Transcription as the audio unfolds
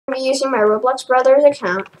I'm using my Roblox Brothers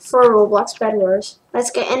account for Roblox Bed Wars.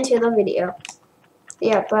 Let's get into the video.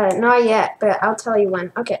 Yeah, but not yet, but I'll tell you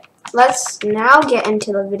when. Okay, let's now get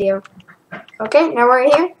into the video. Okay, now we're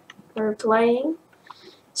here. We're playing.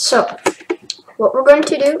 So, what we're going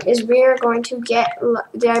to do is we are going to get...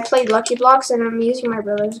 I played Lucky Blocks and I'm using my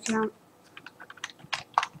brother's account.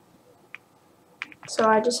 So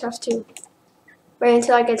I just have to wait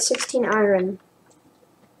until I get 16 iron.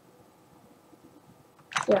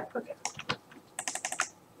 Yeah, okay.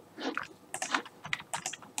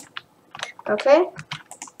 Okay.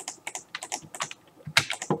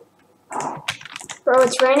 Bro,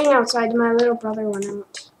 it's raining outside. My little brother went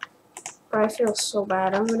out. Bro, I feel so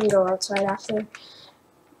bad. I'm gonna go outside after.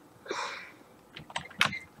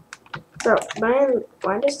 Bro,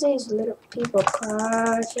 why does these little people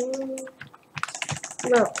crouching?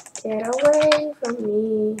 Bro, get away from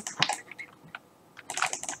me.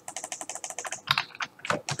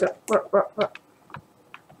 Go, bro. Bro,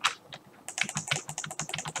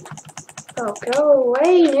 go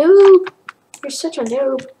away, noob. You're such a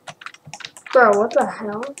noob. Bro, what the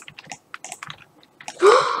hell?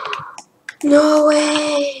 No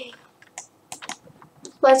way!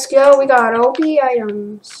 Let's go, we got OP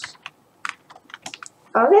items.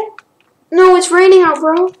 Okay. No, it's raining out,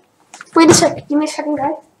 bro. Wait a sec, give me a second,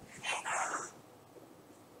 guys.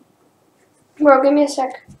 Bro, give me a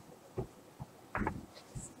sec.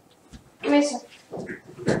 Give me a sec.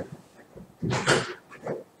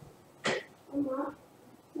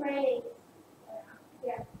 Raining.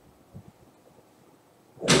 Yeah.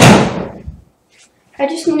 I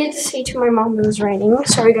just needed to say to my mom it was raining.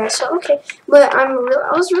 Sorry, guys. So okay, but I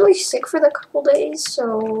was really sick for the couple days,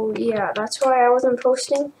 so yeah, that's why I wasn't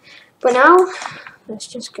posting. But now, let's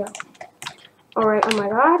just go. All right. Oh my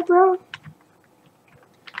God, bro.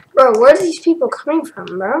 Bro, where are these people coming from,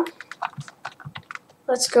 bro?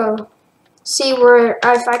 Let's go. See where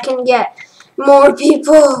if I can get more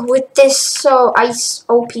people with this ice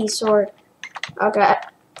OP sword. Okay.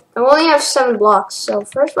 I only have 7 blocks, so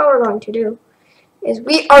first what we're going to do is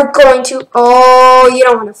we are going to... Oh, you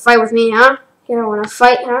don't want to fight with me, huh? You don't want to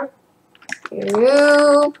fight, huh? You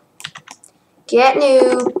noob. Get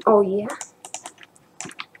noob. Oh, yeah.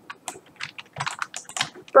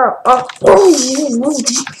 Bro. Oh,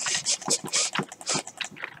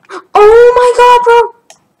 oh my God, bro.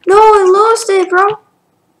 No, I lost it, bro.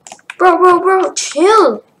 Bro.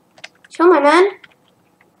 Chill. Chill, my man.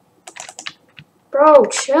 Bro,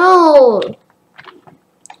 chill.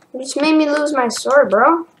 You just made me lose my sword,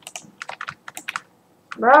 bro.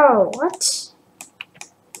 Bro, what?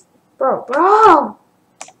 Bro.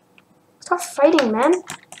 Stop fighting, man.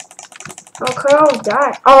 Okay,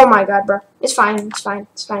 die. Oh my God, bro. It's fine,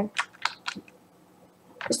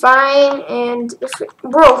 and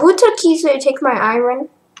bro, who took keys to take my iron?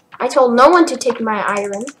 I told no one to take my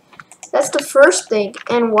iron. That's the first thing.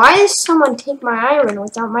 And why does someone take my iron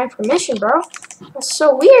without my permission, bro? That's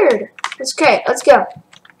so weird. Okay, let's go.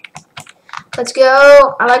 Let's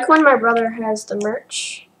go. I like when my brother has the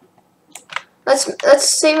merch. Let's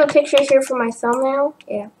save a picture here for my thumbnail.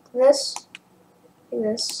 Yeah, this.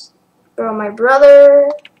 Bro, my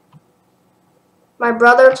brother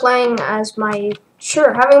playing as my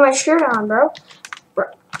shirt, having my shirt on, bro.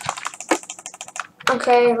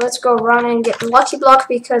 Okay, let's go run and get Lucky Block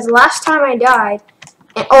because last time I died.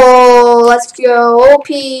 And oh, let's go. OP.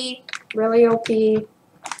 Really OP.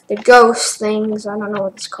 The ghost things. I don't know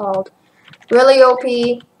what it's called. Really OP.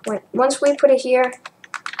 Once we put it here.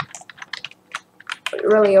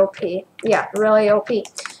 Really OP. Yeah, really OP.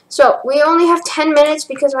 So, we only have 10 minutes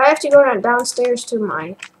because I have to go downstairs to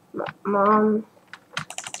my mom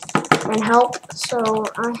and help. So,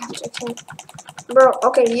 I have to take... Bro,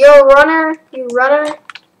 okay, yo, runner. You runner.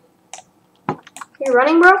 You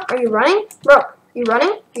running, bro? Are you running? Bro, you running?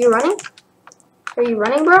 Are you running? Are you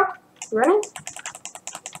running, bro? You running?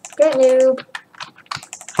 Get noob.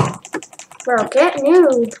 Bro, get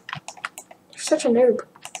noob. You're such a noob.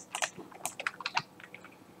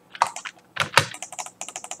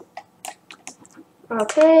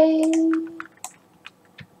 Okay.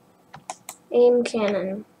 Aim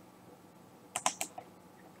cannon.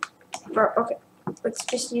 Bro, okay. Let's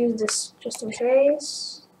just use this just in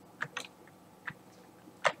case.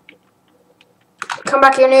 Come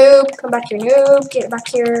back here, noob. Come back here, noob. Get back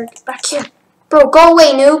here. Get back here. Bro, go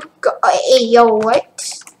away, noob. Go. Hey, yo,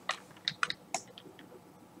 what?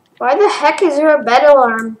 Why the heck is there a bed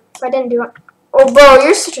alarm if I didn't do it? Oh, bro,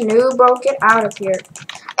 you're such a noob, bro. Get out of here.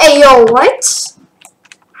 Hey, yo, what?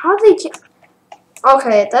 How they get...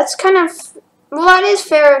 Okay, that's kind of... Well, that is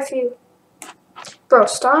fair if you... Bro,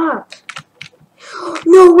 stop.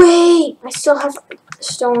 No way! I still have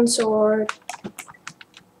stone sword.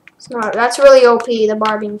 It's not. That's really OP. The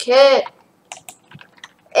barbing kit.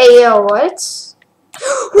 Ayo, what?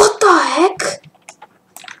 What the heck?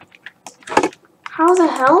 How the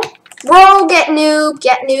hell? Whoa! Get noob.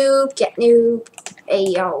 Get noob. Get noob.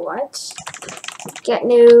 Ayo, what? Get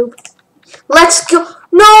noob. Let's go.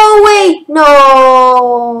 No way.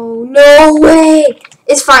 No. No way.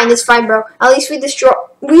 It's fine, bro. At least we destroyed.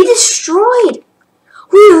 We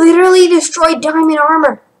literally destroyed diamond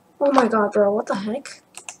armor. Oh my god, bro. What the heck?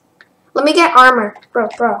 Let me get armor. Bro.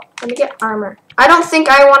 Let me get armor. I don't think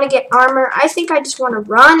I want to get armor. I think I just want to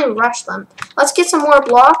run and rush them. Let's get some more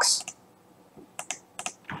blocks.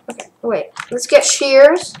 Okay, wait. Let's get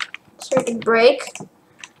shears so we can break.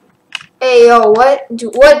 Hey, yo, what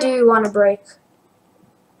do you want to break?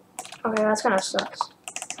 Okay, that's kind of sucks.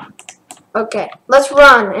 Okay, let's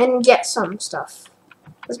run and get some stuff.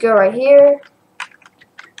 Let's go right here.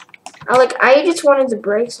 I just wanted to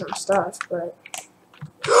break some stuff, but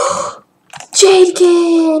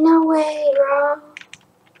Jadekin, no way, bro.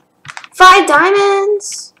 5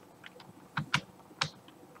 diamonds,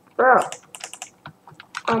 bro.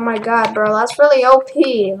 Oh my god, bro, that's really OP.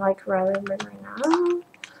 Like right now.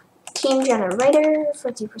 Team generator,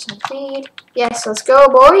 50% speed. Yes, let's go,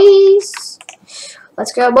 boys.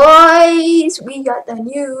 Let's go, boys. We got the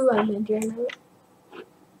new generator.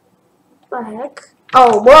 What the heck?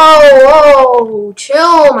 Oh, whoa.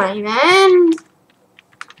 Chill, my man.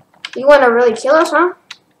 You want to really kill us, huh?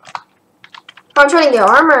 I'm trying to get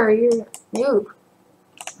armor. You noob.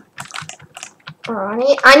 Oh,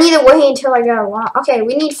 I need to wait until I get a lot. Okay,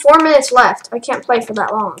 we need 4 minutes left. I can't play for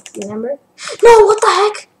that long. You remember? No, what the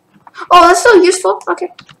heck? Oh, that's so useful. Okay.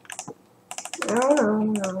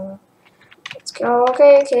 No. Let's go.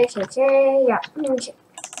 Okay. Yeah. Okay.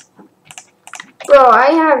 Bro,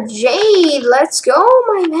 I have Jade. Let's go,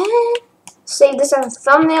 my man. Save this as a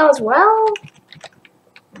thumbnail as well.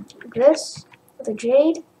 This with a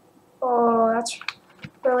Jade. Oh, that's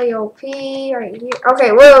really OP right here.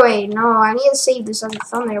 Okay, wait. No, I need to save this as a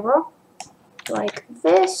thumbnail, bro. Like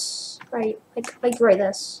this. Right. Like right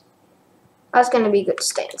this. That's gonna be a good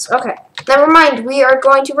stance. Okay. Never mind. We are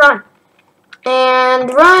going to run.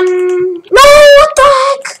 And run. No, what the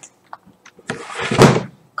heck?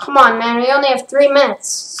 Come on, man. We only have 3 minutes,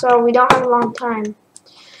 so we don't have a long time.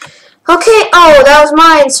 Okay. Oh, that was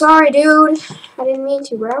mine. Sorry, dude. I didn't mean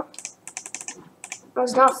to, bro. That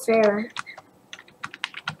was not fair.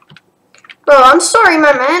 Bro, I'm sorry,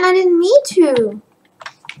 my man. I didn't mean to.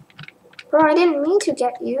 Bro, I didn't mean to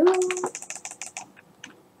get you.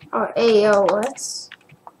 Oh, hey, yo,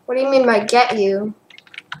 what do you mean by get you?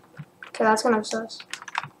 Okay, that's kind of sus.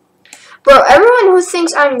 Bro, everyone who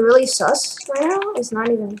thinks I'm really sus right now is not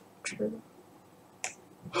even true.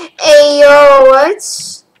 Hey, yo, what?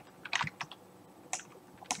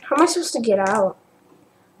 How am I supposed to get out?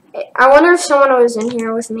 I wonder if someone was in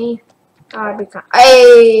here with me. I'd be kind of,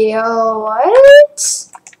 hey, yo, what?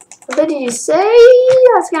 What did you say?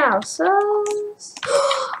 That's kind of sus.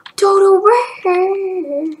 Dodo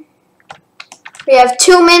Bear. We have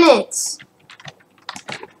 2 minutes.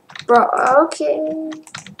 Bro, okay.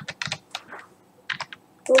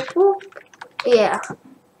 Whoop, whoop. Yeah.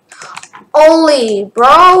 Oli,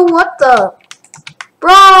 bro, what the?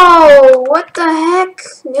 Bro, what the heck?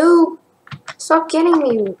 Noob. Stop getting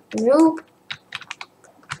me, noob.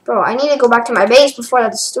 Bro, I need to go back to my base before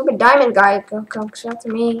that stupid diamond guy comes after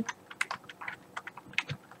me.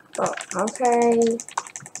 Oh, okay.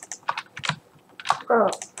 Bro.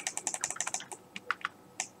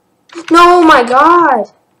 No, my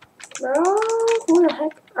god. Bro, who the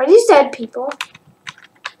heck? Are these dead people?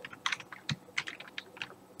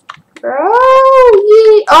 Bro,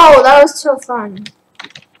 oh, that was so fun.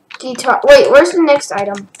 Guitar. Wait, where's the next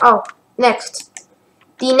item? Oh, next.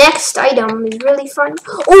 The next item is really fun.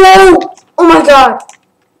 Oh! Oh my god.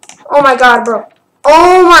 Oh my god, bro.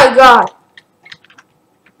 Oh my god.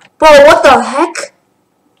 Bro, what the heck?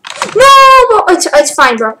 No, bro. It's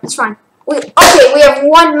fine, bro. It's fine. Okay, we have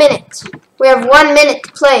 1 minute. We have 1 minute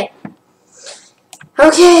to play.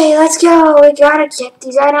 Okay, let's go. We gotta get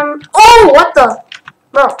these items. Oh, what the?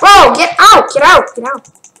 Bro, get out. Get out. Get out.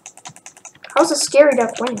 How's a scary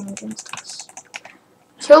duck winning against us?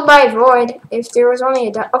 Killed by a void. If there was only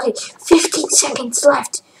a duck. Okay, 15 seconds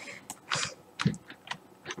left.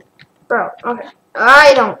 Bro, okay.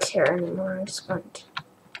 I don't care anymore. I'm just going to.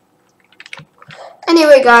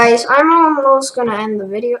 Anyway, guys, I'm almost gonna end the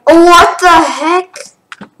video. Oh, what the heck?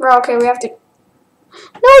 Bro, okay, we have to. No,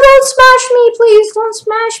 don't smash me, please. Don't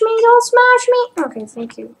smash me. Don't smash me. Okay,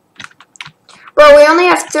 thank you. Bro, we only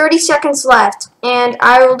have 30 seconds left, and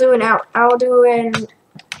I will do an out. I will do an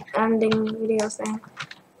ending video thing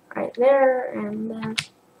right there, and then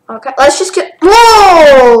okay, let's just get.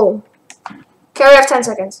 Whoa! Okay, we have 10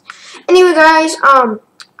 seconds. Anyway, guys,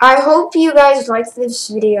 I hope you guys liked this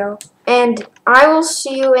video, and I will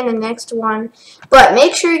see you in the next one. But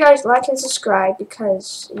make sure you guys like and subscribe,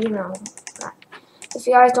 because, you know, if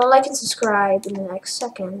you guys don't like and subscribe in the next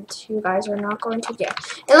second, you guys are not going to get.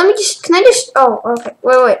 And let me just, can I just, oh, okay,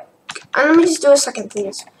 wait. Let me just do a second,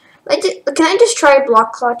 please. Can I just try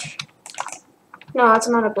block clutch? No, that's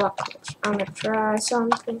not a block clutch. I'm gonna try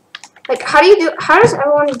something. Like, how does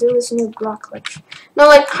everyone do this new block clutch? No,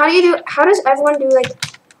 like, how does everyone do, like,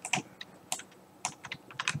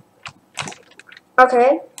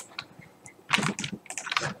 okay.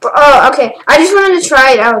 Oh, okay. I just wanted to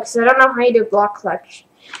try it out, because I don't know how you do block clutch.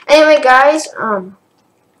 Anyway, guys, I'm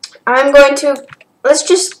going to, let's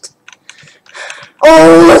just,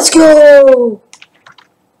 oh, let's go!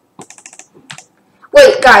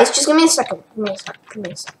 Wait, guys, just give me a second. Give me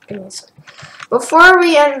a second. Before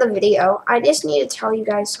we end the video, I just need to tell you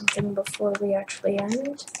guys something before we actually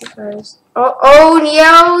end, because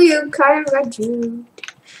yo, you kind of got juked.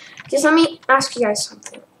 Just let me ask you guys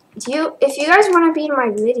something. If you guys want to be in my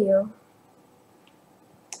video,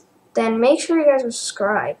 then make sure you guys are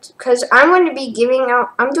subscribed, because I'm going to be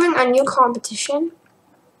I'm doing a new competition,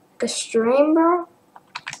 like a stream, bro.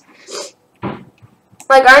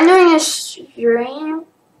 Like, I'm doing a stream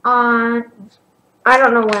on, I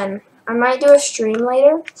don't know when. I might do a stream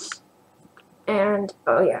later. And,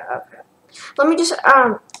 oh yeah, okay. Let me just,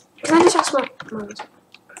 can I just ask my mom?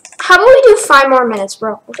 How about we do 5 more minutes,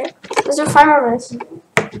 bro, okay? Let's do 5 more minutes.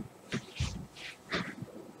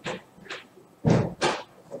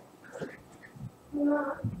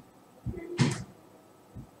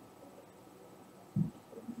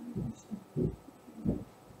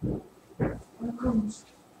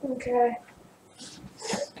 Okay.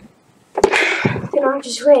 Then I'll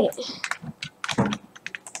just wait.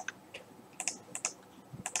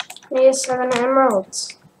 Need 7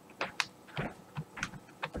 emeralds.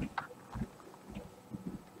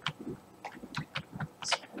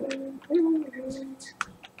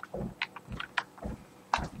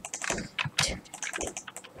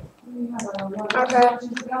 Okay.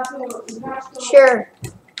 Sure.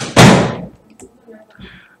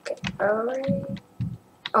 Okay. Alright.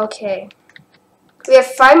 Okay. We have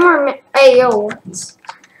 5 more minutes. Hey, yo, what?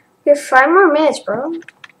 We have 5 more minutes, bro.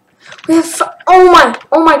 We have oh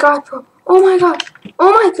my god, bro. Oh my god.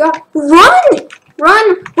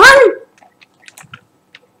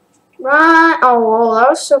 Run! Oh, whoa, that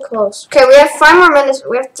was so close. Okay, we have 5 more minutes.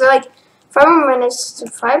 We have to, like, 5 more minutes to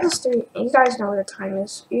 5 plus 3. You guys know what the time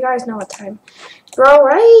is. You guys know what time. Bro,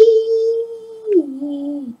 right?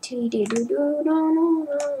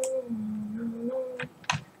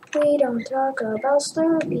 We don't talk about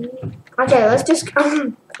Slurpee. Okay, let's just,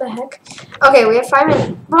 what the heck? Okay, we have 5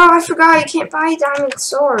 minutes. Bro, I forgot you can't buy a diamond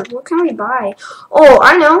sword. What can we buy? Oh,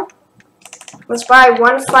 I know. Let's buy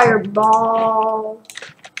 1 fireball.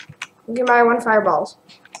 We can buy 1 fireballs.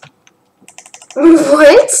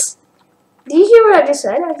 What? Did you hear what I just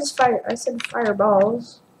said? I said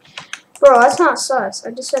fireballs. Bro, that's not sus.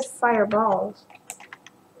 I just said fireballs.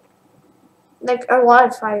 Like, a lot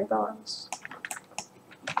of fireballs.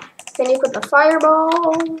 Can you put the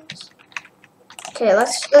fireballs? Okay,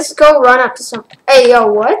 let's go run up to some. Hey, yo,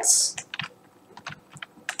 what?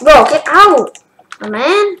 Bro, get out, my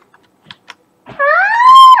man. Ah!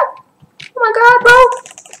 Oh my god, bro.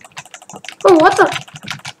 Bro, what the?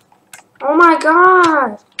 Oh my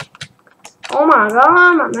god. Oh my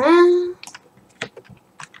god, my man.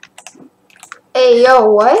 Hey, yo,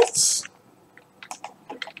 what?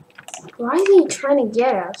 Why is he trying to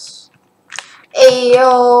get us? Hey,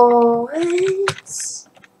 yo,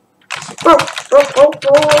 what? Bro.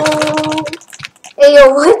 Hey, yo,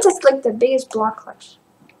 what? That's like the biggest block clutch.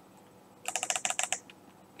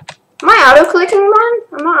 Am I auto-clicking, man?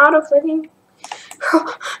 I'm not auto-clicking.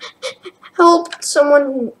 Help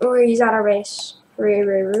someone, or he's at our base. I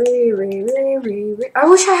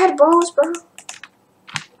wish I had bows, bro.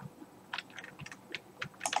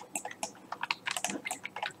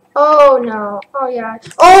 Oh no. Oh yeah.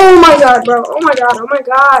 Oh my god, bro. Oh my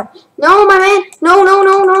god. No, my man. No. No, I'm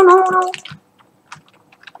not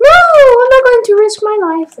going to risk my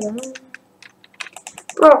life then.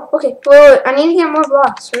 Bro, okay. Wait. I need to get more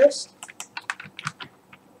blocks first.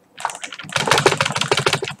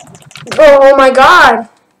 Oh my god.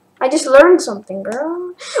 I just learned something,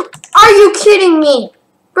 bro. Are you kidding me?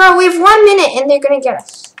 Bro, we have 1 minute and they're gonna get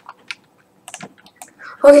us.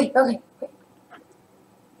 Okay. Wait.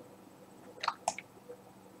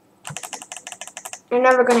 You're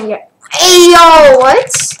never gonna get. Hey, yo,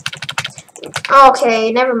 what?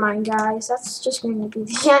 Okay, never mind, guys. That's just going to be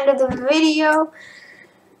the end of the video.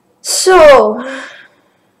 So,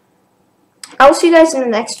 I'll see you guys in the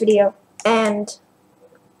next video. And,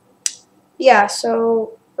 yeah,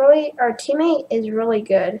 so, really, our teammate is really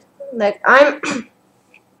good. Like, like,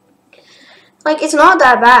 it's not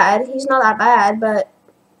that bad. He's not that bad, but,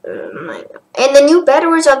 and the new Bed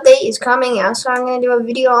Wars update is coming out, so I'm going to do a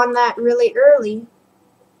video on that really early.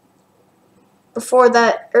 Before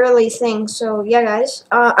that early thing. So, yeah, guys.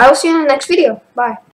 I'll see you in the next video. Bye.